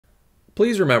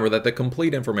Please remember that the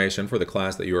complete information for the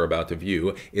class that you are about to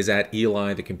view is at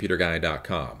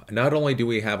elithecomputerguy.com. Not only do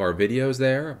we have our videos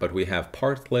there, but we have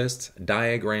part lists,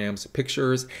 diagrams,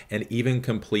 pictures, and even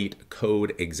complete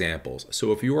code examples.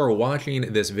 So if you are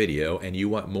watching this video and you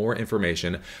want more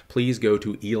information, please go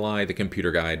to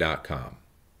elithecomputerguy.com.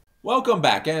 Welcome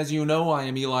back. As you know, I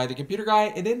am Eli the Computer Guy,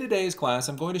 and in today's class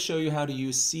I'm going to show you how to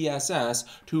use CSS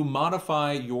to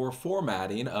modify your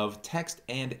formatting of text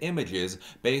and images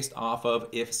based off of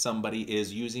if somebody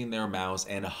is using their mouse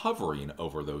and hovering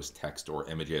over those text or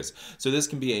images. So this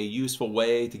can be a useful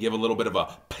way to give a little bit of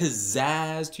a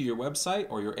pizzazz to your website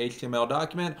or your HTML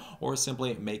document, or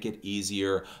simply make it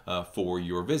easier for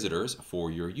your visitors, for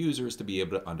your users to be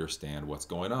able to understand what's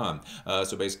going on.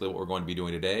 So basically what we're going to be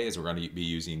doing today is we're going to be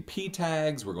using P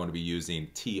tags, we're going to be using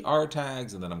TR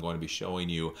tags, and then I'm going to be showing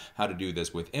you how to do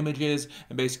this with images.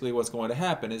 And basically what's going to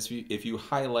happen is if you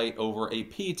highlight over a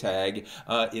P tag,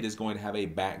 it is going to have a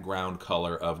background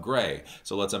color of gray.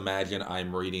 So let's imagine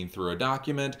I'm reading through a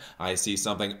document, I see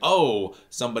something, oh,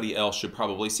 somebody else should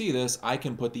probably see this. I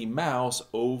can put the mouse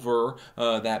over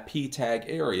that P tag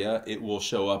area, it will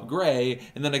show up gray,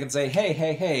 and then I can say,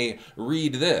 hey,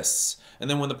 read this. And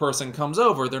then when the person comes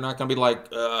over, they're not going to be like,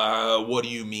 what do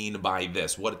you mean by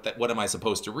this? What am I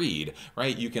supposed to read?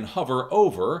 Right? You can hover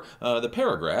over the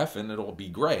paragraph and it'll be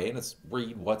gray, and it's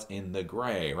read what's in the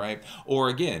gray, right? Or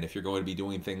again, if you're going to be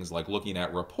doing things like looking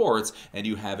at reports and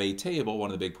you have a table, one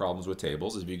of the big problems with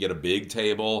tables is if you get a big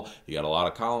table, you got a lot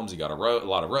of columns, you got a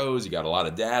lot of rows, you got a lot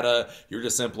of data, you're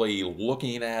just simply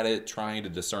looking at it, trying to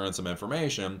discern some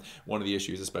information. One of the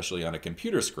issues, especially on a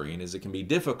computer screen, is it can be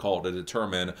difficult to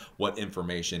determine what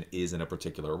information is in a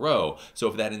particular row. So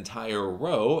if that entire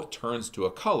row turns to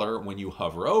a color when you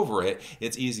hover over it,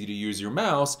 it's easy to use your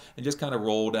mouse and just kind of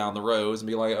roll down the rows and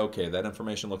be like, okay, that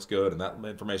information looks good and that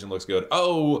information looks good.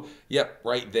 Oh, yep,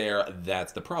 right there,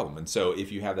 that's the problem. And so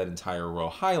if you have that entire row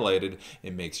highlighted,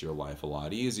 it makes your life a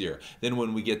lot easier. Then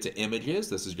when we get to images,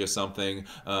 this is just something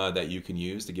that you can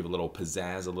use to give a little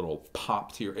pizzazz, a little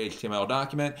pop to your HTML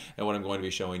document. And what I'm going to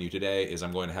be showing you today is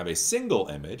I'm going to have a single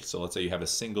image. So let's say you have a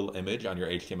single image on your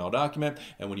HTML document,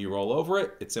 and when you roll over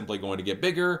it, it's simply going to get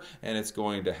bigger, and it's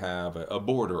going to have a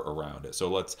border around it. So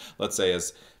let's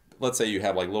say you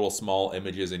have like little small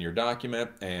images in your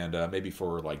document, and maybe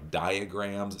for like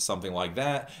diagrams, something like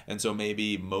that. And so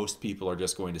maybe most people are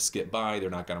just going to skip by. They're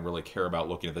not going to really care about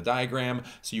looking at the diagram.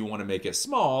 So you want to make it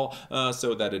small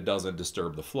so that it doesn't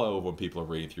disturb the flow when people are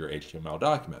reading through your HTML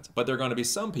documents. But there are going to be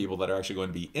some people that are actually going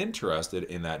to be interested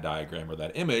in that diagram or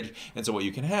that image. And so what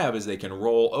you can have is they can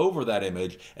roll over that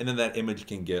image, and then that image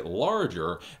can get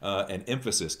larger and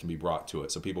emphasis can be brought to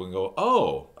it. So people can go,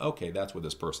 oh, okay, that's what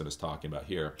this person is talking about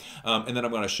here. And then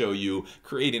I'm going to show you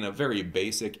creating a very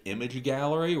basic image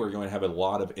gallery where you're going to have a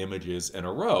lot of images in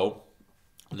a row.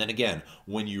 And then again,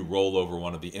 when you roll over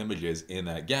one of the images in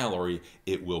that gallery,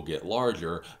 it will get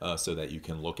larger so that you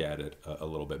can look at it a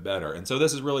little bit better. And so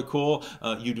this is really cool.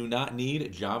 You do not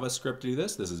need JavaScript to do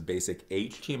this. This is basic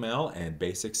HTML and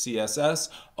basic CSS.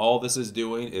 All this is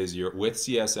doing is with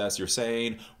CSS, you're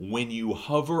saying when you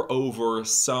hover over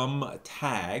some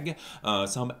tag,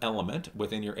 some element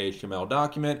within your HTML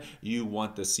document, you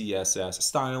want the CSS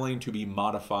styling to be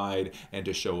modified and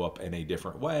to show up in a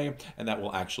different way. And that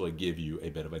will actually give you a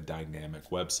bit of a dynamic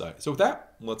website. So with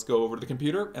that, let's go over to the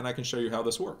computer and I can show you how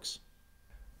this works.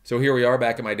 So here we are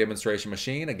back at my demonstration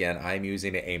machine. Again, I'm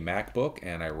using a MacBook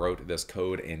and I wrote this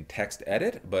code in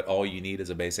TextEdit, but all you need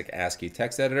is a basic ASCII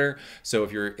text editor. So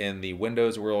if you're in the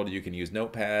Windows world, you can use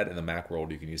Notepad. In the Mac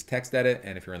world, you can use TextEdit.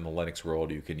 And if you're in the Linux world,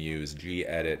 you can use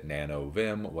gedit, nano,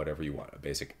 vim, whatever you want, a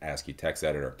basic ASCII text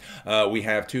editor. We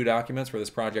have two documents for this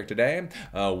project today.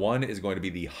 One is going to be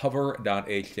the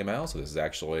hover.html. So this is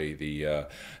actually the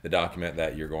document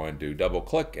that you're going to double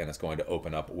click and it's going to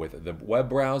open up with the web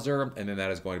browser. And then that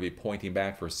is going to be pointing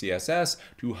back for CSS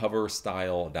to hover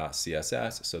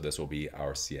style.css. So this will be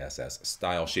our CSS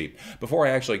style sheet. Before I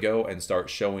actually go and start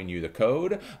showing you the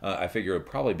code, I figure it would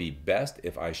probably be best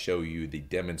if I show you the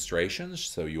demonstrations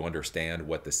so you understand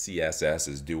what the CSS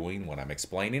is doing when I'm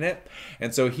explaining it.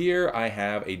 And so here I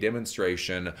have a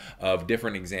demonstration of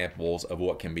different examples of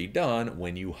what can be done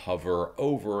when you hover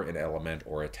over an element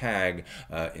or a tag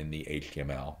in the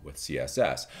HTML with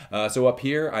CSS. So up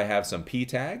here I have some P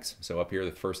tags. So up here,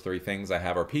 the first three things I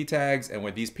have are p tags, and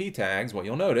with these p tags, what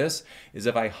you'll notice is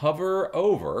if I hover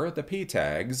over the p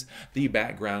tags, the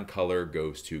background color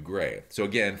goes to gray. So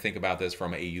again, think about this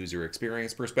from a user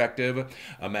experience perspective.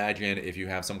 Imagine if you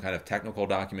have some kind of technical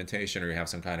documentation or you have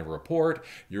some kind of report,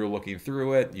 you're looking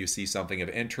through it, you see something of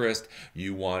interest,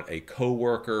 you want a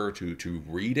coworker to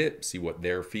read it, see what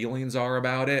their feelings are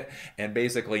about it, and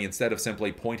basically instead of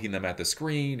simply pointing them at the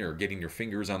screen or getting your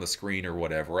fingers on the screen or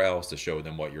whatever else to show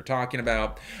them what you're talking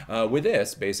about, with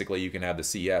this, basically you can have the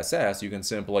CSS, you can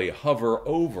simply hover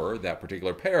over that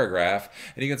particular paragraph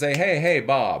and you can say, hey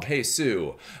Bob, hey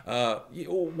Sue,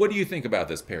 what do you think about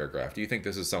this paragraph? Do you think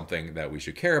this is something that we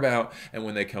should care about? And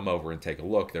when they come over and take a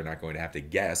look, they're not going to have to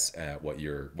guess at what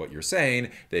you're saying.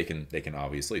 They can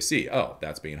obviously see, oh,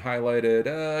 that's being highlighted,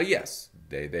 yes.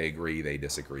 They agree, they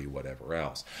disagree, whatever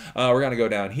else. We're going to go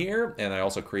down here, and I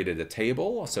also created a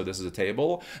table. So this is a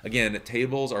table. Again,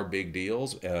 tables are big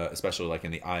deals, especially like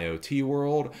in the IoT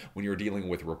world when you're dealing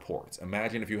with reports.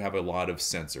 Imagine if you have a lot of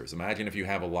sensors. Imagine if you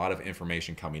have a lot of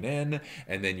information coming in,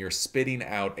 and then you're spitting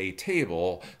out a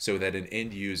table so that an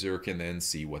end user can then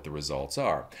see what the results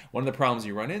are. One of the problems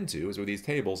you run into is with these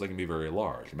tables, they can be very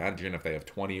large. Imagine if they have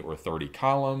 20 or 30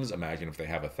 columns. Imagine if they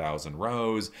have 1,000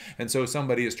 rows. And so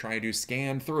somebody is trying to scan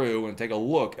through and take a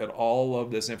look at all of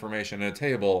this information in a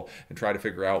table and try to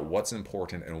figure out what's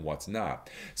important and what's not.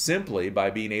 Simply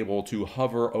by being able to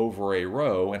hover over a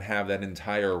row and have that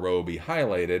entire row be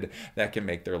highlighted, that can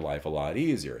make their life a lot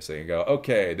easier. So you can go,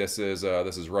 okay, this is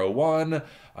row 1,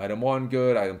 item 1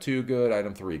 good, item 2 good,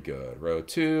 item 3 good. Row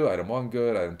 2, item 1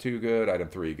 good, item 2 good, item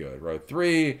 3 good. Row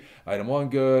 3, item 1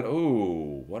 good.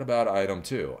 Ooh, what about item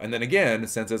 2? And then again,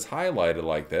 since it's highlighted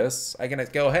like this, I can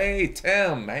go, hey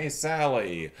Tim, hey Sally,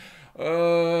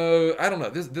 I don't know,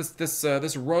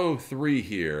 this row 3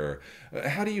 here,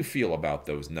 how do you feel about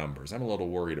those numbers? I'm a little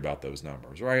worried about those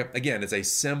numbers, right? Again, it's a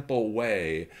simple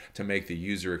way to make the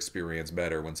user experience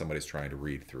better when somebody's trying to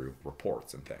read through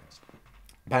reports and things.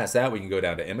 Past that, we can go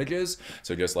down to images.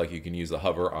 So just like you can use the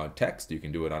hover on text, you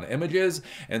can do it on images.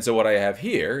 And so what I have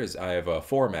here is I've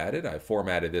formatted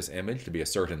this image to be a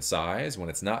certain size when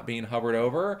it's not being hovered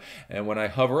over. And when I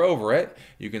hover over it,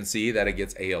 you can see that it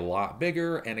gets a lot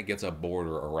bigger and it gets a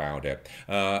border around it.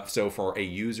 So for a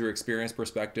user experience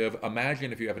perspective,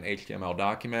 imagine if you have an HTML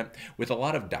document with a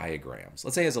lot of diagrams.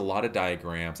 Let's say it has a lot of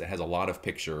diagrams, it has a lot of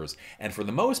pictures, and for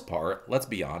the most part, let's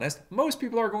be honest, most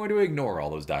people are going to ignore all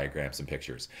those diagrams and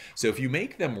pictures. So if you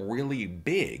make them really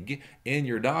big in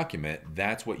your document,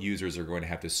 that's what users are going to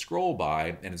have to scroll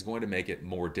by, and it's going to make it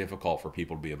more difficult for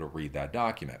people to be able to read that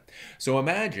document. So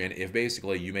imagine if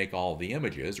basically you make all the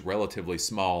images relatively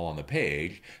small on the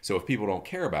page, so if people don't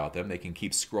care about them, they can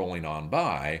keep scrolling on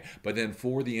by, but then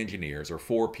for the engineers or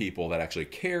for people that actually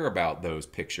care about those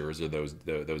pictures or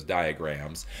those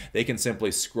diagrams, they can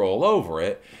simply scroll over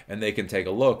it and they can take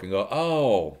a look and go,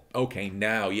 oh, okay,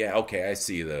 now, yeah, okay, I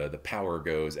see the power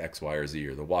goes X, Y, or Z,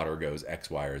 or the water goes X,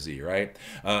 Y, or Z, right?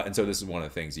 And so this is one of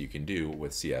the things you can do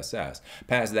with CSS.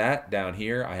 Past that, down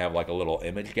here, I have like a little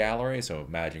image gallery. So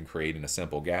imagine creating a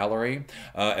simple gallery.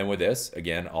 And with this,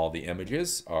 again, all the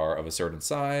images are of a certain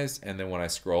size. And then when I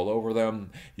scroll over them,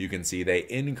 you can see they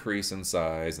increase in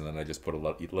size. And then I just put a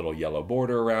little yellow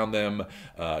border around them,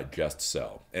 just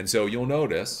so. And so you'll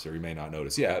notice, or you may not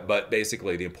notice yet, but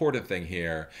basically the important thing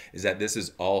here is that this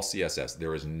is all CSS.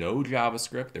 There is no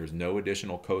JavaScript. There's no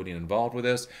additional coding involved with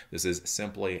this. This is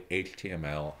simply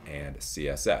HTML and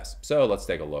CSS. So let's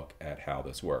take a look at how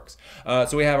this works.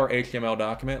 So we have our HTML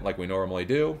document like we normally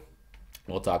do.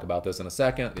 We'll talk about this in a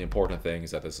second. The important thing is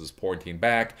that this is pointing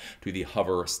back to the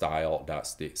hover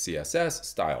style.css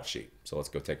style sheet. So let's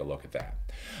go take a look at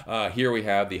that. Here we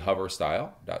have the hover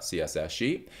style.css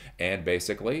sheet, and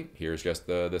basically here's just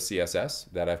the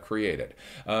CSS that I've created.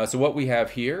 So what we have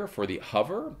here for the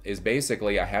hover is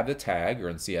basically I have the tag, or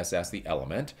in CSS the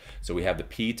element. So we have the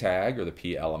p tag or the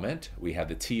p element. We have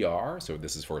the tr, so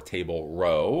this is for a table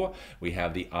row. We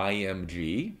have the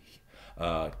img.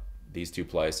 These two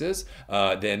places.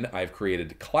 Then I've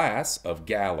created a class of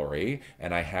gallery,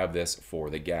 and I have this for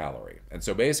the gallery. And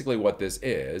so basically what this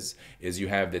is you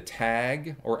have the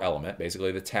tag or element,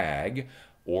 basically the tag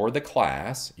or the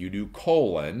class, you do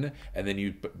colon, and then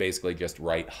you basically just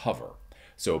write hover.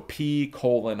 So p :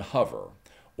 hover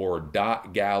or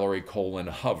 .gallery :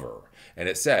 hover. And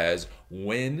it says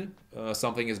when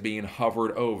something is being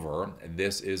hovered over,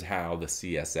 this is how the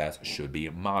CSS should be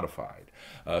modified.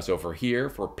 So for here,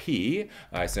 for P,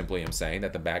 I simply am saying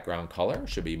that the background color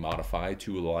should be modified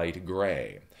to light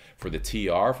gray. For the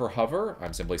TR for hover,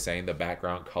 I'm simply saying the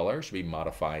background color should be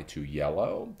modified to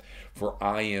yellow. For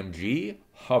IMG,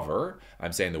 hover,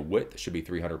 I'm saying the width should be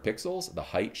 300 pixels, the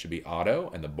height should be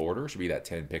auto, and the border should be that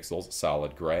 10 pixels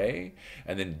solid gray.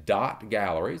 And then dot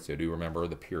gallery, so do remember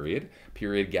the period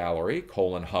gallery,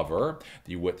 colon hover,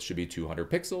 the width should be 200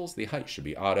 pixels, the height should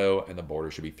be auto, and the border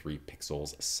should be 3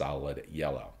 pixels solid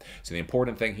yellow. So the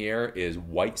important thing here is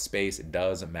white space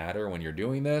does matter when you're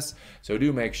doing this, so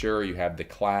do make sure you have the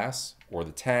class or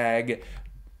the tag,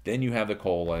 then you have the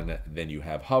colon, then you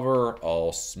have hover,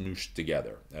 all smooshed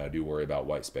together. Do worry about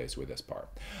white space with this part.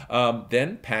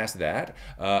 Then past that,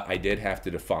 I did have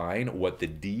to define what the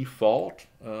default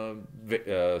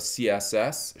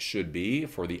CSS should be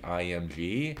for the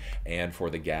IMG and for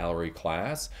the gallery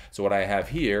class. So what I have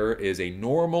here is a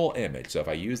normal image. So if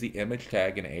I use the image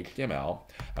tag in HTML,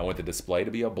 I want the display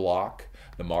to be a block,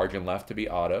 the margin left to be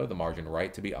auto, the margin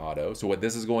right to be auto. So what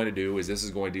this is going to do is this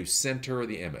is going to center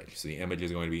the image. So the image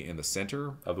is going to be in the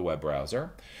center of the web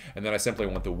browser. And then I simply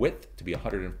want the width to be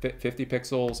 150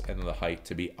 pixels and then the height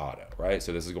to be auto, right?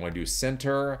 So this is going to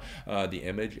center the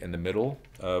image in the middle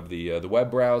of the web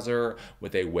browser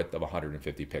with a width of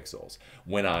 150 pixels.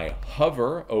 When I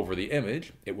hover over the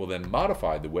image, it will then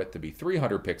modify the width to be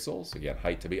 300 pixels, again,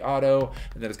 height to be auto,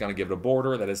 and then it's going to give it a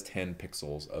border that is 10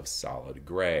 pixels of solid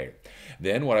gray.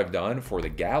 Then what I've done for the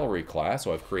gallery class,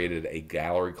 so I've created a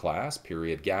gallery class,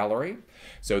 period gallery.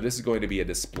 So this is going to be a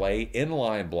display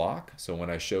inline block. So when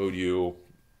I showed you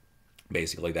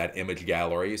basically that image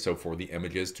gallery, so for the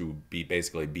images to be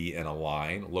basically be in a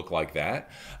line, look like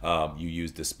that, you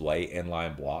use display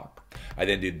inline block. I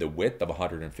then did the width of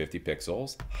 150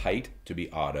 pixels, height to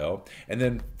be auto, and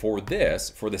then for this,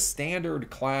 for the standard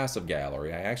class of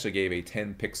gallery, I actually gave a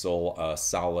 10 pixel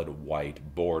solid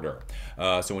white border.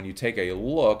 So when you take a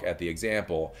look at the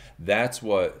example, that's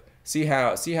what, see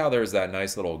how there's that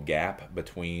nice little gap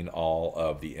between all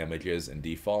of the images in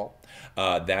default?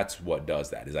 That's what does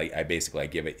that, is I basically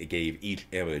gave each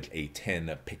image a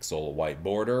 10 pixel white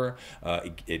border.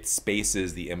 It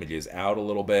spaces the images out a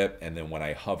little bit, and then when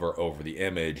I hover over the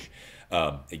image,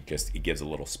 it gives a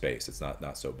little space. It's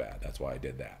not so bad. That's why I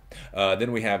did that.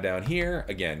 Then we have down here,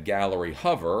 again, gallery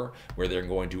hover, where they're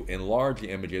going to enlarge the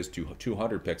images to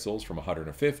 200 pixels from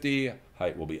 150.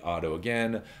 Height will be auto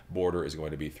again. Border is going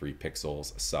to be 3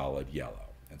 pixels solid yellow.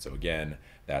 And so again,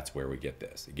 that's where we get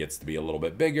this. It gets to be a little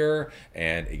bit bigger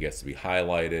and it gets to be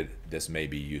highlighted. This may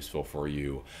be useful for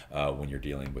you when you're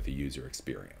dealing with the user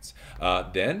experience.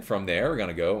 Then from there, we're going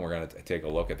to go and we're going to take a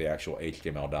look at the actual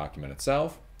HTML document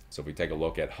itself. So if we take a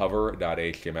look at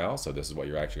hover.html, so this is what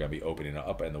you're actually going to be opening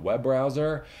up in the web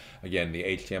browser. Again, the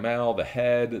HTML, the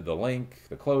head, the link,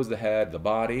 the close the head, the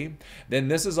body. Then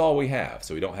this is all we have.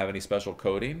 So we don't have any special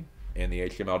coding in the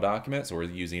HTML document, so we're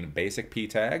using basic p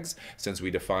tags. Since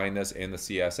we define this in the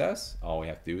CSS, all we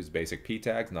have to do is basic p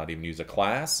tags, not even use a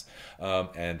class,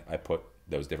 and I put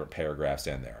those different paragraphs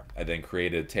in there. I then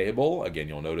created a table. Again,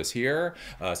 you'll notice here,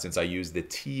 since I use the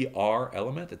TR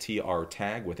element, the TR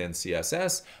tag within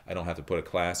CSS, I don't have to put a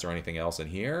class or anything else in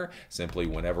here. Simply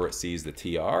whenever it sees the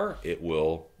TR, it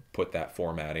will put that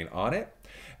formatting on it.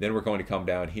 Then we're going to come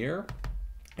down here.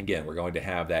 Again, we're going to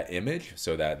have that image,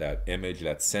 so that image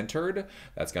that's centered,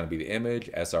 that's going to be the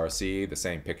image, src, the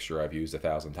same picture I've used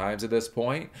 1,000 times at this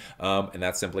point, and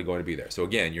that's simply going to be there. So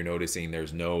again, you're noticing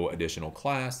there's no additional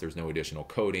class, there's no additional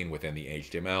coding within the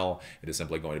HTML. It is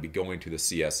simply going to be going to the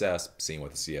CSS, seeing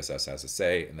what the CSS has to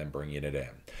say, and then bringing it in.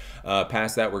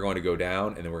 Past that, we're going to go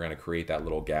down, and then we're going to create that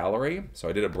little gallery. So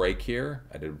I did a break here.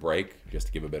 I did a break just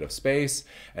to give a bit of space,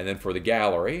 and then for the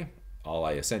gallery, all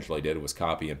I essentially did was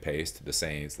copy and paste the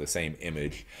same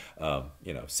image,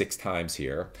 6 times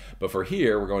here. But for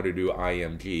here, we're going to do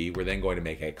IMG. We're then going to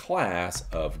make a class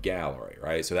of gallery,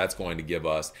 right? So that's going to give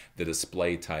us the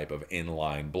display type of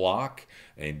inline block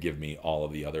and give me all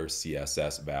of the other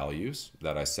CSS values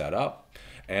that I set up.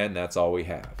 And that's all we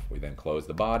have. We then close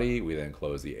the body, we then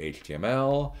close the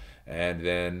HTML, and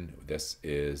then this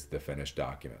is the finished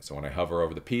document. So when I hover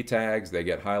over the P tags, they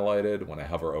get highlighted. When I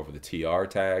hover over the TR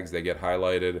tags, they get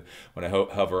highlighted. When I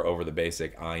hover over the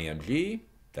basic IMG,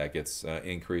 that gets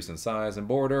increased in size and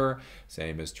border.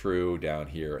 Same is true down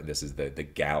here. This is the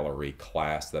gallery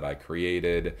class that I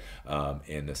created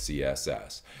in the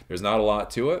CSS. There's not a lot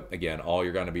to it. Again, all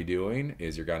you're going to be doing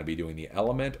is you're going to be doing the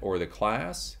element or the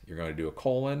class. You're going to do a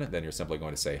colon, then you're simply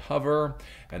going to say hover,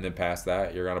 and then past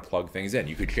that, you're going to plug things in.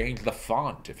 You could change the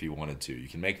font if you wanted to. You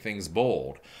can make things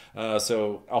bold.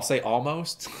 So I'll say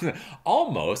almost,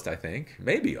 almost, I think,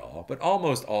 maybe all, but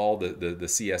almost all the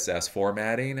CSS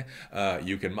formatting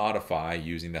you can modify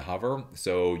using the hover.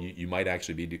 So you might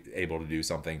actually be able to do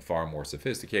something far more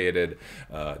sophisticated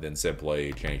than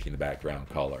simply changing the background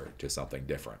color to something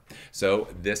different. So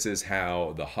this is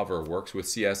how the hover works with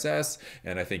CSS,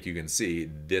 and I think you can see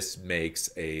this makes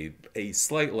a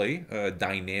slightly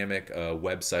dynamic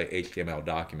website HTML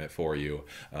document for you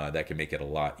that can make it a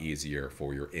lot easier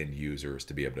for your end users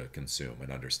to be able to consume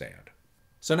and understand.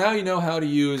 So now you know how to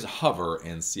use hover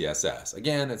in CSS.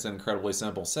 Again, it's an incredibly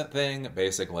simple thing.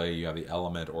 Basically, you have the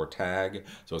element or tag.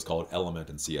 So it's called element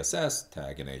in CSS,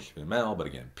 tag in HTML, but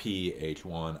again, P,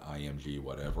 H1, IMG,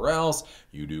 whatever else.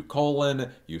 You do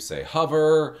colon, you say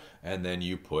hover, and then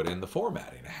you put in the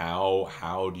formatting.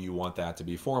 How do you want that to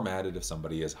be formatted if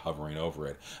somebody is hovering over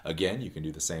it? Again, you can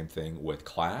do the same thing with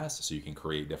class. So you can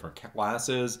create different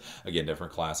classes. Again,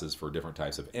 different classes for different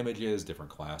types of images,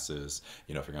 different classes,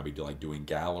 you know, if you're going to be doing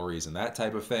galleries and that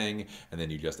type of thing, and then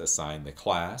you just assign the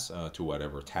class to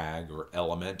whatever tag or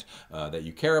element that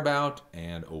you care about,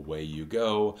 and away you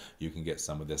go. You can get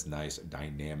some of this nice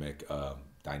dynamic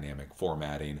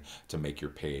formatting to make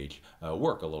your page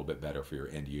work a little bit better for your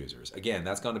end users. Again,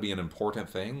 that's going to be an important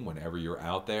thing whenever you're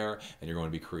out there and you're going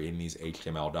to be creating these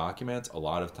HTML documents. A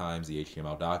lot of times the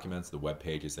HTML documents, the web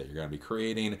pages that you're going to be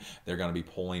creating, they're going to be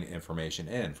pulling information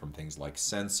in from things like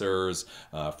sensors,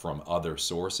 from other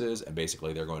sources, and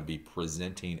basically they're going to be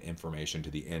presenting information to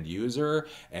the end user.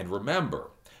 And remember,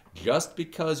 just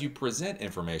because you present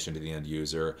information to the end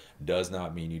user does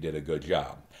not mean you did a good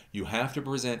job. You have to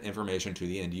present information to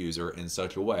the end user in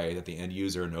such a way that the end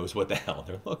user knows what the hell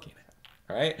they're looking at.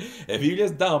 Right? If you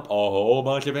just dump a whole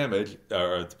bunch of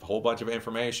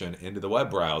information into the web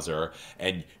browser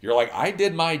and you're like, I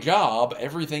did my job,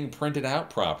 everything printed out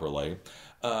properly,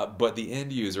 but the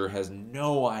end user has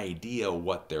no idea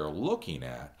what they're looking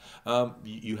at,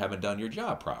 you haven't done your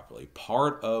job properly.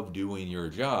 Part of doing your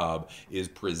job is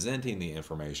presenting the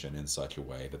information in such a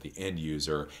way that the end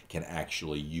user can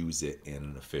actually use it in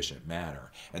an efficient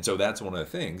manner. And so that's one of the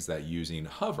things that using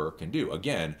hover can do.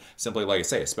 Again, simply like I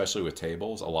say, especially with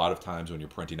tables, a lot of times when you're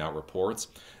printing out reports,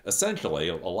 essentially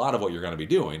a lot of what you're going to be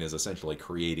doing is essentially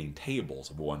creating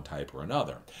tables of one type or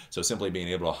another. So simply being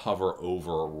able to hover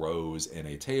over rows in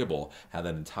a table, have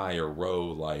that entire row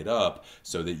light up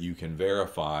so that you can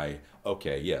verify,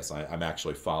 okay, yes, I'm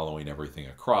actually following everything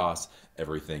across.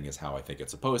 Everything is how I think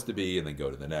it's supposed to be, and then go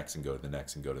to the next and go to the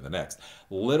next and go to the next.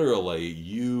 Literally,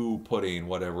 you putting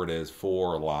whatever it is,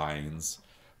 4 lines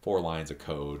of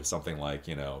code, something like,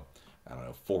 you know, I don't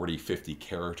know, 40, 50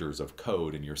 characters of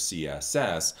code in your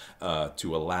CSS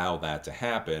to allow that to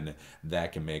happen,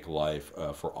 that can make life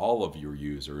for all of your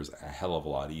users a hell of a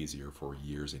lot easier for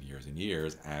years and years and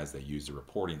years as they use the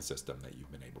reporting system that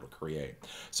you've been able to create.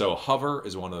 So hover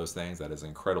is one of those things that is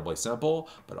incredibly simple,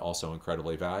 but also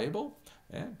incredibly valuable,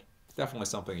 and it's definitely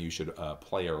something you should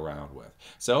play around with.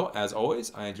 So as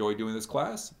always, I enjoy doing this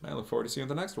class, and I look forward to seeing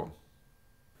you in the next one.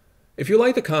 If you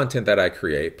like the content that I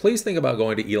create, please think about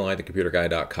going to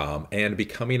eliTheComputerGuy.com and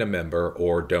becoming a member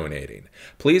or donating.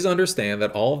 Please understand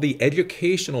that all of the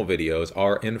educational videos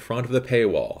are in front of the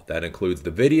paywall. That includes the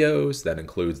videos, that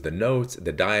includes the notes,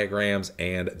 the diagrams,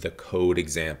 and the code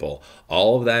example.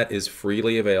 All of that is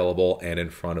freely available and in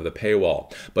front of the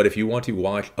paywall. But if you want to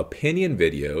watch opinion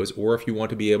videos or if you want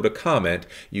to be able to comment,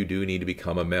 you do need to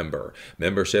become a member.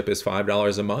 Membership is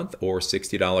 $5 a month or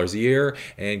 $60 a year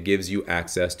and gives you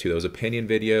access to those opinion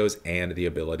videos and the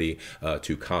ability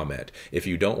to comment. If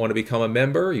you don't want to become a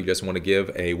member, you just want to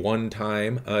give a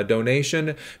one-time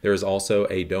donation, there's also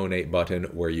a donate button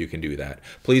where you can do that.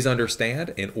 Please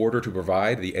understand, in order to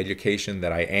provide the education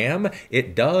that I am,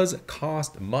 it does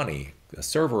cost money.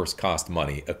 Servers cost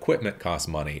money, equipment costs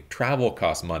money, travel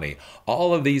costs money.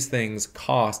 All of these things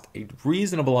cost a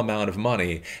reasonable amount of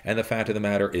money, and the fact of the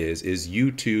matter is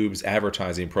YouTube's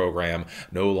advertising program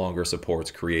no longer supports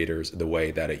creators the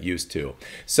way that it used to.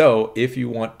 So if you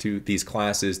want these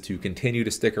classes to continue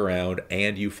to stick around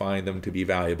and you find them to be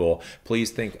valuable,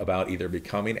 please think about either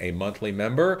becoming a monthly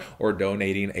member or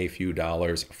donating a few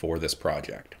dollars for this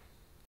project.